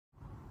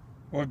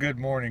Well, good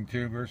morning,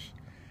 tubers.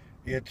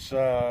 It's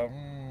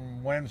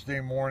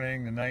Wednesday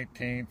morning, the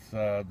 19th,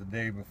 the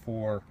day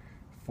before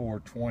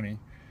 420,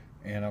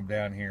 and I'm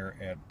down here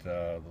at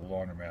the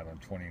laundromat on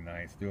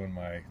 29th doing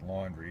my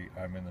laundry.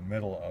 I'm in the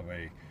middle of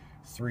a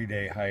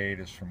 3-day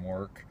hiatus from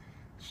work.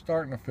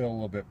 Starting to feel a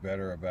little bit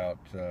better about,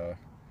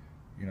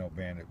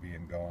 Bandit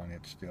being gone.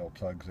 It still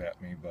tugs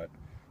at me, but,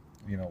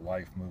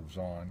 life moves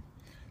on.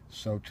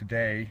 So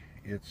today,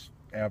 it's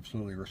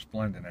absolutely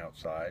resplendent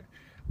outside.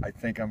 I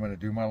think I'm going to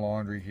do my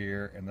laundry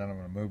here, and then I'm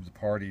going to move the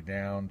party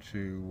down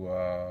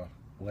to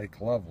Lake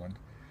Loveland.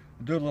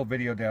 I'll do a little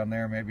video down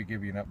there, maybe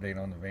give you an update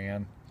on the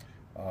van.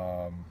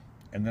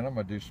 And then I'm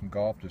going to do some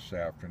golf this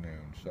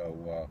afternoon.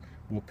 So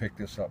we'll pick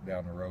this up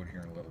down the road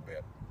here in a little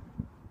bit.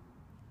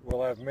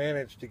 Well, I've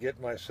managed to get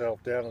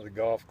myself down to the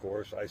golf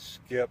course. I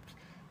skipped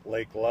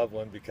Lake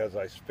Loveland because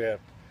I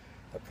spent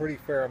a pretty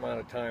fair amount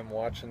of time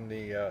watching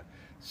the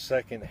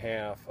second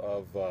half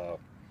of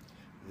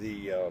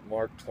the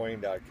Mark Twain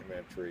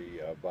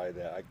documentary by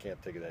that, I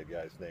can't think of that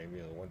guy's name,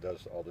 the one who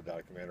does all the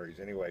documentaries.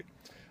 Anyway,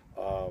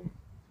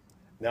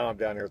 now I'm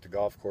down here at the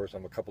golf course.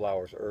 I'm a couple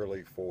hours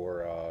early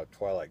for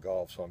twilight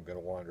golf, so I'm going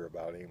to wander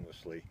about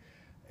aimlessly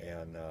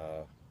and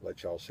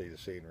let y'all see the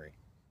scenery.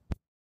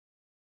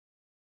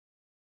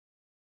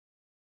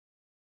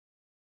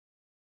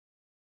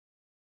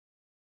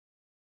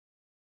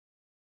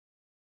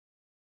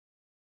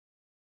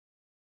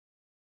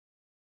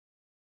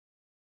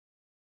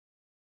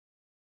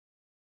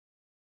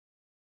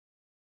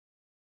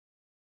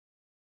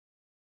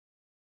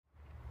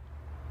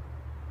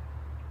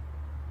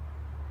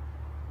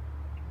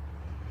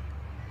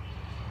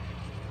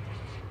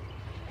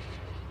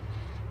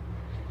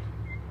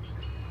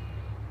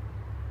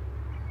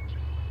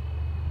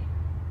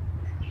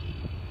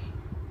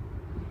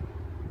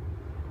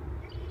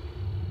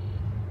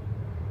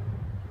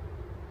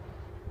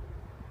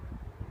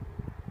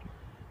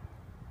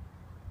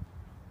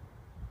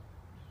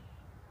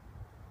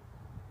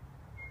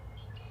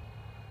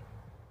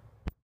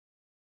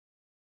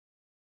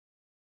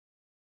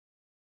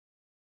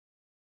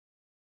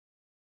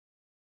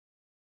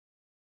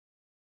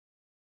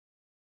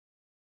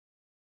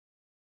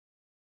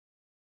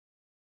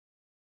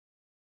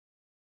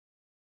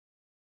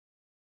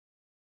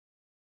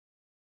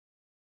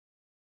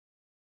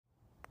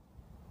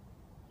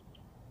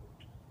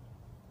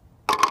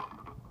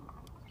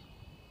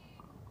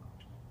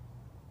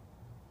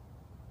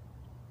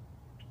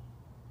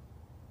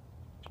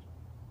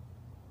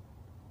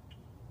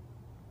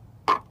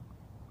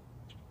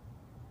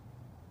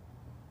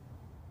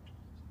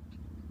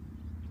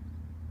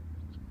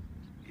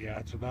 Yeah,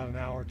 it's about an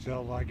hour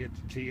till I get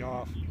to tee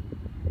off.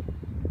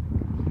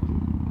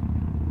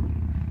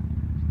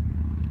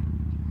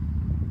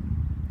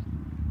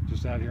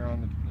 Just out here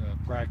on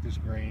the practice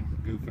green,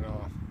 goofing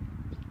off.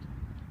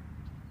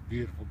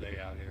 Beautiful day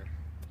out here.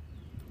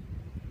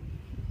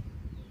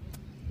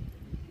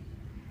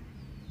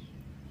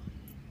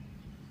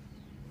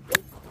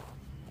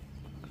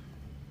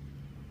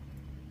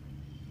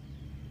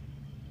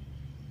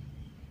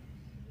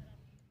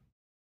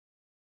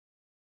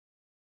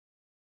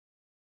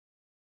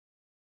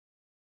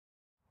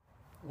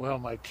 Well,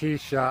 my tee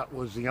shot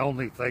was the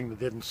only thing that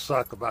didn't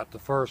suck about the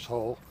first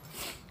hole,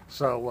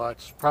 so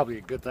it's probably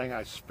a good thing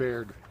I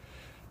spared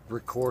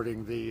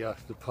recording the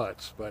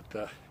putts. But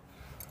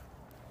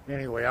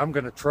anyway, I'm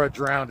going to trudge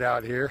around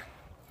out here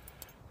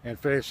and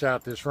finish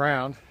out this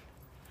round,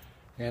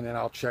 and then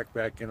I'll check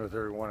back in with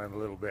everyone in a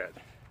little bit.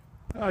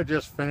 I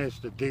just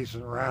finished a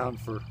decent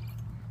round for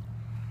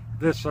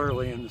this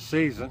early in the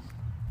season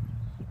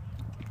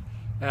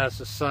as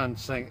the sun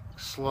sinks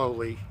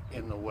slowly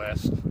in the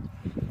west.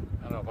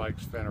 I don't know if I can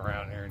spin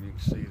around here and you can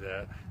see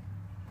that.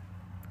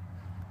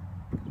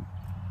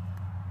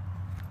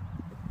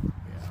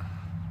 Yeah,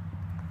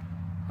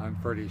 I'm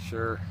pretty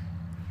sure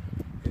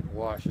it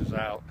washes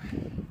out,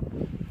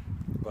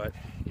 but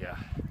yeah,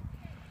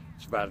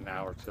 it's about an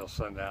hour till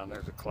sundown.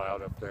 There's a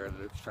cloud up there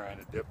that it's trying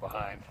to dip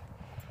behind.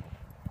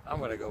 I'm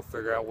going to go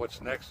figure out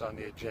what's next on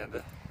the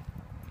agenda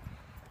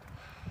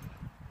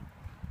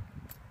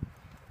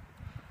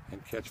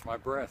and catch my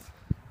breath.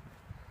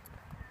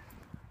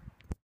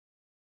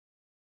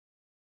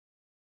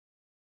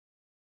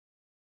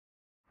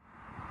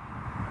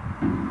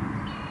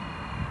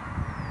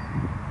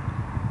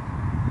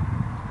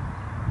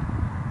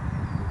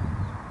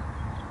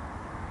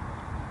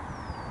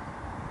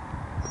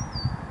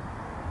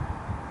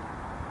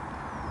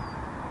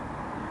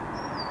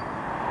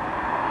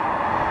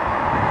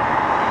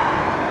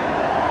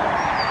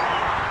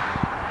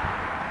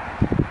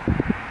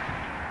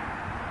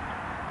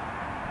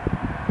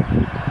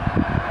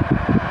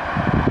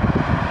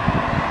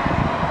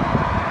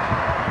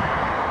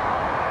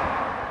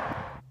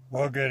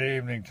 Well, good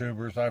evening,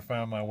 tubers. I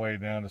found my way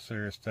down to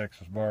Serious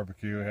Texas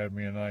Barbecue. Had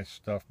me a nice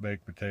stuffed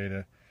baked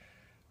potato.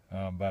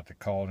 I'm about to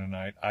call it a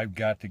night. I've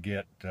got to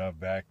get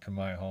back to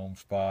my home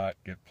spot,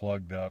 get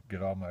plugged up,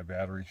 get all my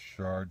batteries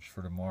charged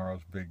for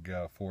tomorrow's big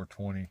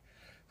 420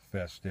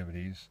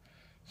 festivities.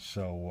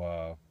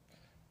 So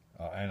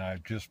And I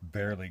just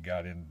barely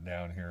got in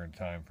down here in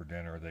time for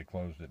dinner. They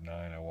closed at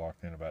 9. I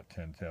walked in about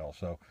 10 till.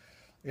 So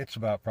it's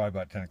probably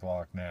about 10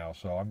 o'clock now.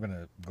 So I'm going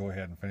to go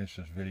ahead and finish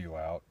this video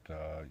out.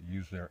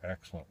 Use their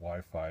excellent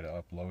Wi-Fi to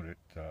upload it,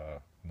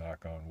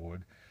 knock on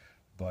wood.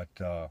 But,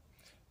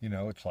 you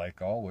know, it's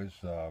like always,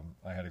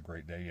 I had a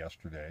great day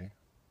yesterday.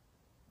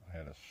 I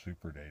had a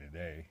super day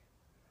today.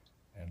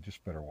 And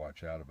just better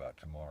watch out about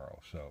tomorrow.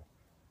 So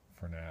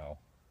for now,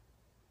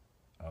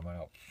 I'm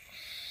out.